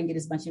 reach out and get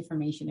as much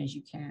information as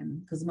you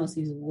can, because most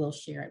people will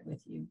share it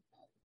with you.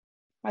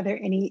 Are there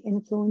any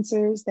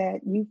influencers that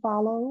you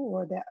follow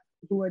or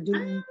who are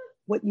doing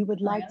what you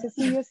would like to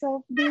see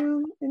yourself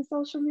do in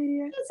social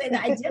media?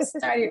 I just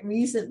started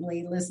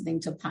recently listening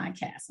to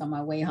podcasts on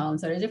my way home.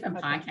 So there are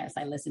different podcasts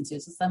I listen to.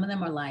 So some of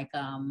them are like,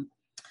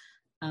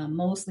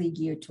 mostly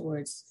geared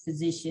towards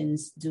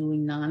physicians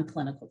doing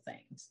non-clinical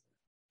things.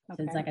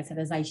 So it's like I said,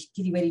 as I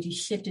get ready to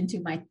shift into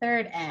my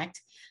third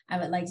act, I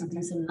would like to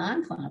do some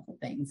non-clinical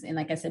things. And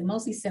like I said,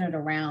 mostly centered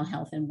around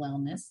health and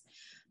wellness.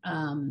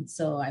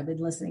 So I've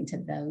been listening to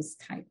those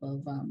type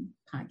of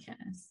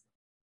podcasts.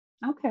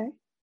 Okay.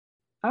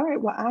 All right.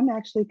 Well, I'm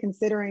actually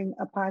considering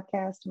a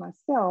podcast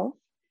myself.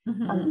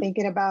 I'm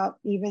thinking about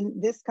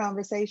even this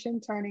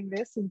conversation, turning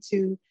this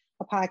into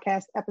a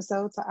podcast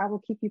episode. So I will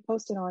keep you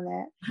posted on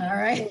that. All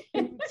right.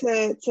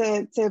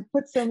 To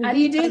put some. How do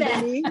you do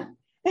that?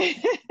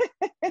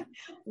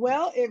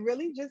 Well, it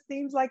really just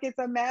seems like it's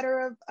a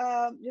matter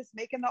of just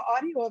making the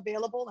audio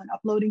available and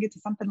uploading it to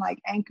something like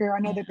Anchor. I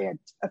know that there are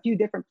a few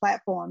different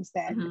platforms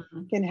that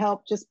can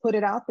help just put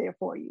it out there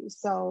for you.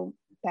 So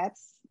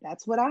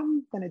that's what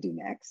I'm going to do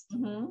next.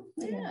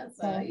 Yeah,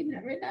 so you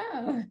never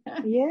know.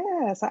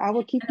 Yeah, so I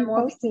will keep you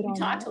posted on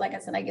that. Like I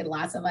said, I get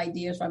lots of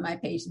ideas from my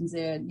patients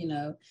there.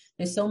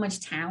 There's so much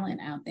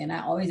talent out there. And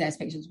I always ask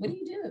patients, what do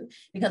you do?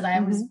 Because I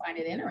always find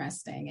it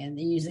interesting. And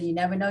usually you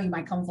never know, you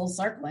might come full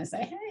circle and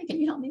say, hey, can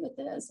you help me with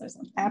this or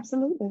something?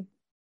 Absolutely.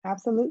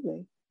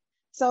 Absolutely.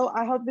 So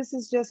I hope this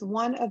is just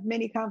one of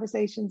many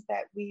conversations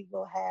that we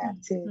will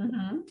have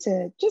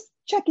to just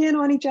check in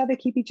on each other,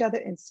 keep each other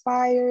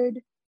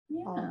inspired.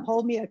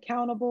 Hold me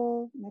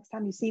accountable. Next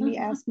time you see me,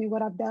 ask me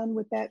what I've done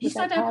with that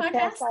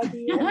podcast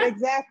idea.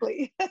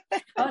 Exactly.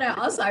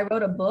 I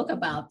wrote a book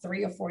about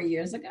 3 or 4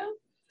 years ago,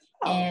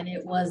 and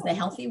it was The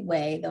Healthy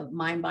Way, the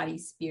mind, body,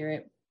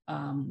 spirit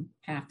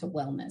path to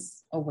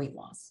wellness or weight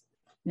loss,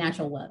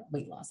 natural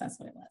weight loss. That's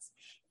what it was.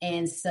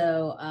 And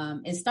so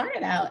it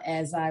started out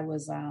as I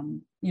was,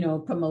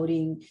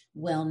 promoting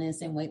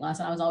wellness and weight loss.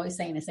 And I was always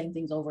saying the same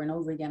things over and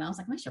over again. I was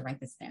like, I should write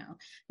this down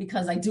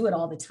because I do it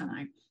all the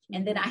time.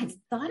 And then I had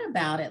thought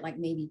about it like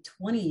maybe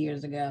 20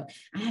 years ago.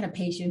 I had a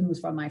patient who was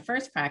from my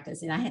first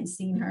practice and I hadn't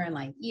seen her in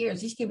like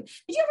years. She came, did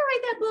you ever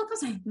write that book? I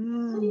was like,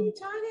 what are you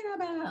talking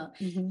about?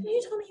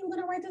 You told me you were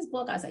going to write this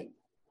book. I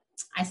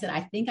said,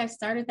 I think I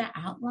started that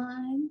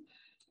outline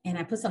and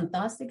I put some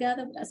thoughts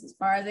together, but that's as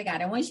far as I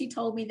got. And when she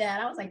told me that,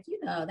 I was like,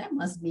 that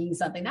must mean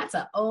something. That's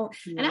not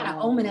an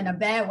omen in a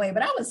bad way,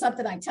 but that was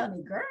something I tell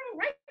me, girl,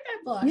 write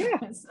that book.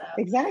 Yeah, so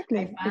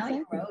exactly. I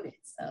finally wrote it.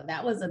 So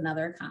that was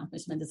another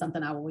accomplishment. It's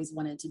something I always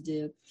wanted to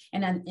do.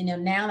 And then,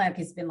 now that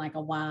it's been like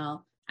a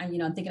while, I'm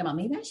thinking about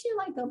maybe I should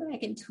like go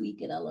back and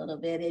tweak it a little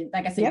bit. And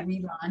like I said,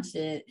 relaunch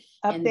it.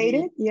 Update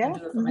it. Yeah.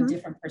 Do it from a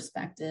different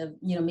perspective,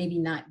 maybe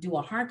not do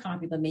a hard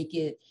copy, but make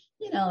it,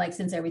 like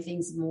since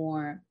everything's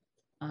more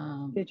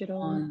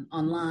digital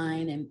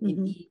online and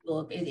in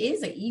ebook, it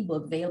is an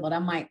ebook available. I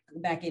might go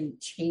back and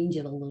change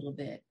it a little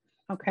bit.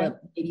 Okay. But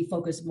maybe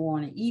focus more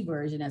on an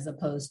e-version as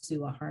opposed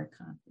to a hard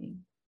copy.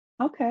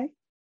 Okay.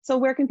 So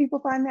where can people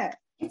find that?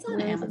 It's on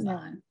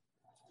Amazon.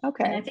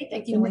 Okay. And I think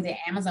that the way the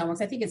Amazon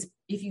works, I think it's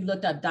if you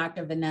looked up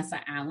Dr.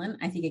 Vanessa Allen,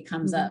 I think it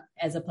comes up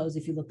as opposed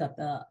if you looked up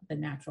the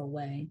natural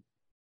way.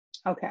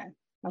 Okay.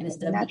 And it's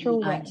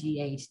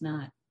W-E-I-G-H,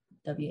 not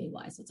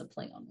W-A-Y. So it's a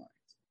play on words.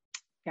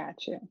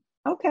 Gotcha.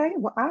 Okay.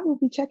 Well, I will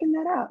be checking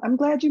that out. I'm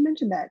glad you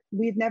mentioned that.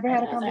 We've never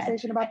had a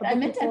conversation about the book. I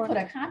meant before. to put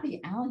a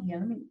copy out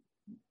here.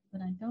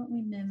 But I don't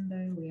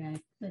remember where I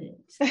put it.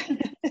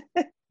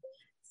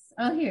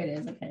 Oh, here it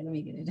is. Okay, let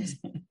me get it.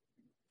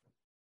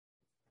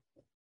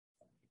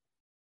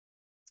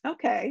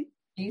 Okay.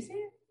 Do you see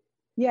it?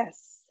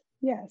 Yes.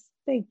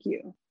 Thank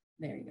you.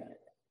 There you go.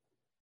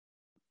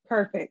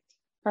 Perfect.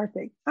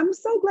 I'm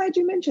so glad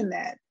you mentioned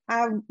that.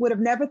 I would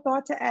have never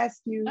thought to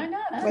ask you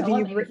whether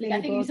you've written any books.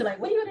 I think you said like,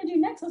 what are you going to do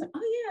next? I was like,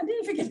 oh yeah, I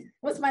didn't forget.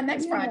 What's my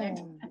next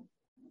project?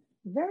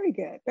 Very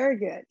good.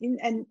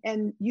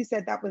 And you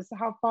said that was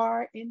how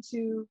far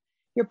into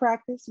your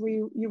practice where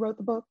you wrote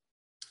the book?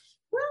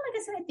 Well,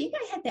 like I said, I think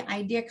I had the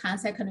idea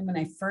concept when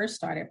I first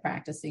started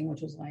practicing,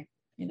 which was like,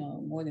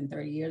 more than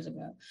 30 years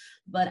ago.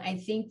 But I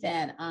think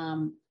that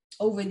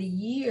over the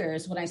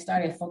years, when I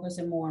started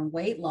focusing more on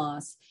weight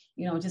loss,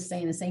 just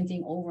saying the same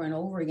thing over and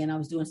over again, I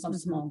was doing some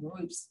small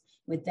groups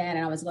with that.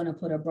 And I was going to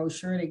put a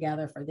brochure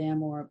together for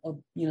them or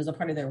as a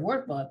part of their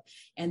workbook.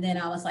 And then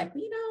I was like,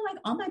 like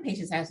all my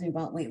patients ask me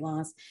about weight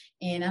loss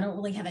and I don't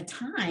really have the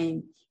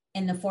time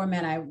in the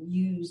format I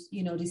use,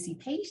 to see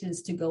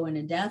patients to go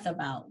into depth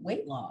about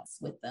weight loss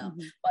with them.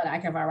 But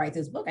if I write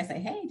this book, I say,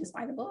 hey, just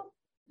write a book.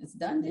 It's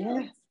done.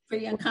 Yeah.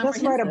 Pretty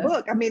just write a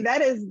book. I mean,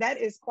 that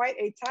is quite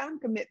a time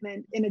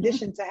commitment in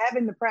addition to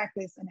having the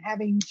practice and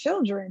having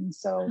children.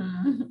 So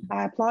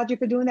I applaud you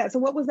for doing that. So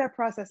what was that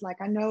process like?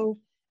 I know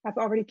I've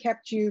already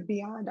kept you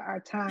beyond our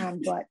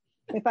time, but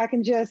if I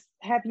can just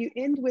have you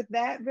end with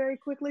that very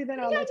quickly, then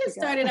I just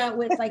started out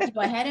with like,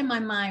 I had in my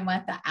mind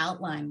what the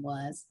outline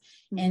was.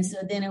 And so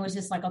then it was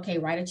just like, okay,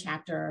 write a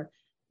chapter,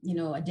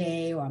 a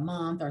day or a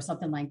month or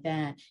something like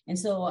that. And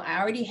so I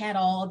already had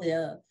all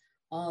the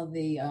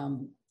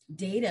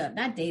data,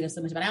 not data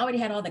so much, but I already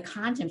had all the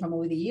content from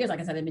over the years.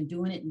 Like I said, I've been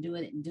doing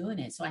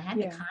it. So I had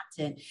the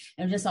content. And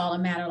it was just all a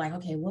matter like,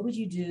 okay, what would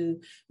you do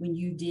when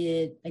you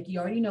did, like, you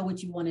already know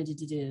what you wanted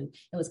to do.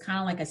 It was kind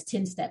of like a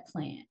 10-step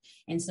plan.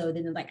 And so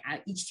then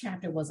each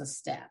chapter was a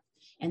step.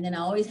 And then I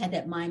always had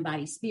that mind,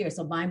 body, spirit.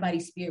 So mind, body,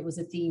 spirit was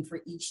a theme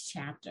for each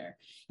chapter.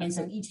 And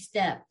so each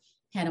step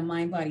had a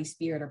mind, body,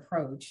 spirit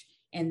approach.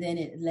 And then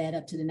it led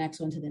up to the next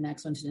one, to the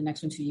next one, to the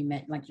next one, till you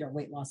met like your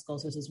weight loss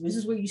goals. So this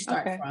is where you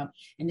start from,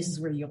 and this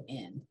is where you'll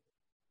end.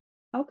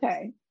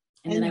 Okay.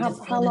 And then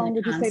how long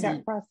would you say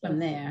that process? From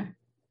there.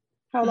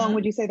 How long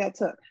would you say that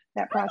took,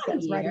 that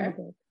process? Writing the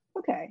book?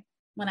 Okay.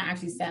 When I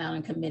actually sat down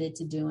and committed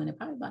to doing it,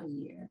 probably about a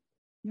year.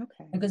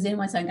 Okay. Because then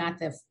once I got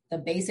the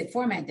basic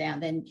format down,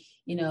 then,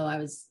 I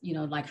was,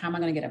 like, how am I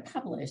going to get it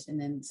published? And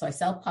then, so I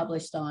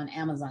self-published on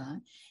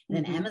Amazon, and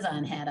then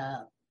Amazon had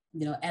a,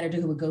 editor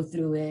who would go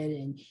through it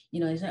and,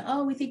 they said,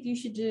 oh, we think you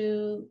should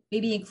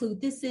maybe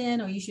include this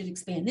in, or you should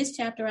expand this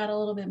chapter out a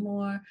little bit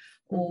more.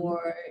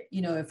 Or,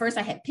 at first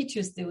I had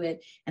pictures through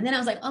it, and then I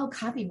was like, oh,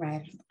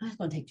 copyright, that's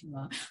going to take too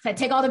long. So I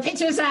take all the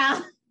pictures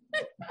out.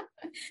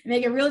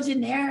 Make it real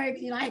generic.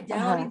 I had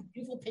downloaded these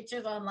beautiful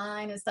pictures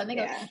online and stuff. They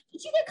go,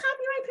 did you get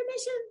copyright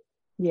permission?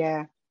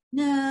 Yeah.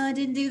 No, I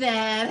didn't do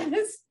that.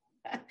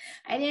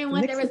 I didn't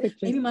want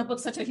maybe my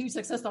book's such a huge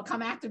success, they'll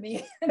come after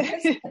me.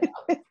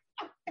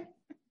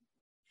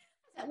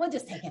 We'll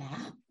just take it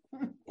out.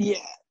 Yeah.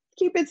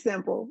 Keep it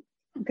simple.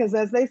 Because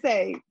as they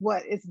say,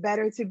 it's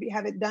better to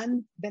have it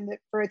done than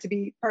for it to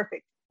be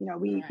perfect.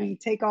 We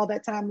take all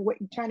that time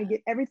trying to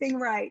get everything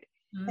right.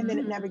 And then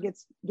it never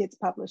gets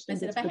published. I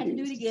said, if I had to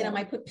do it again, I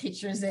might put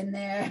pictures in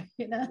there.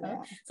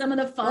 Some of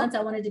the fonts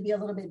I wanted to be a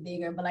little bit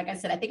bigger, but like I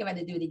said, I think if I had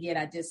to do it again,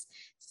 I'd just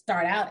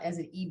start out as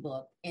an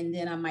ebook, and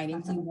then I might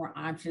include more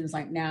options.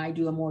 Like now, I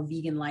do a more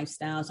vegan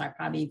lifestyle, so I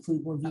probably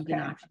include more vegan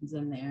options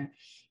in there,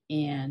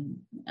 and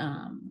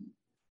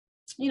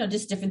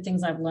just different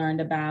things I've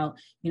learned about.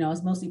 I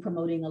was mostly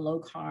promoting a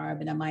low carb,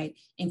 and I might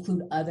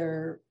include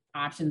other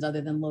options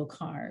other than low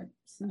carb.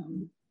 So.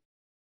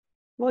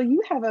 Well,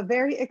 you have a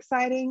very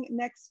exciting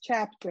next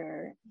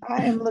chapter.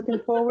 I am looking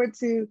forward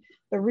to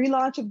the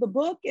relaunch of the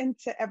book and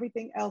to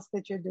everything else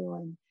that you're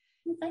doing.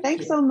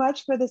 Thanks so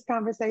much for this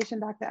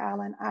conversation, Dr.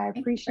 Allen. I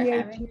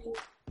appreciate you.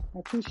 I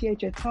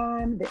appreciate your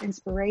time, the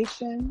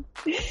inspiration.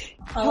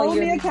 Hold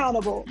me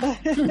accountable.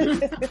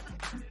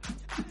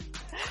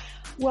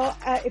 Well,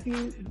 if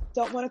you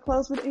don't want to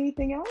close with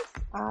anything else,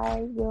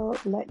 I will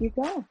let you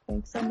go.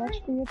 Thanks so much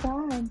for your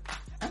time.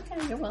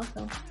 Okay, you're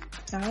welcome.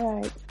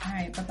 All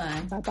right.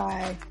 Bye-bye.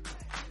 Bye-bye.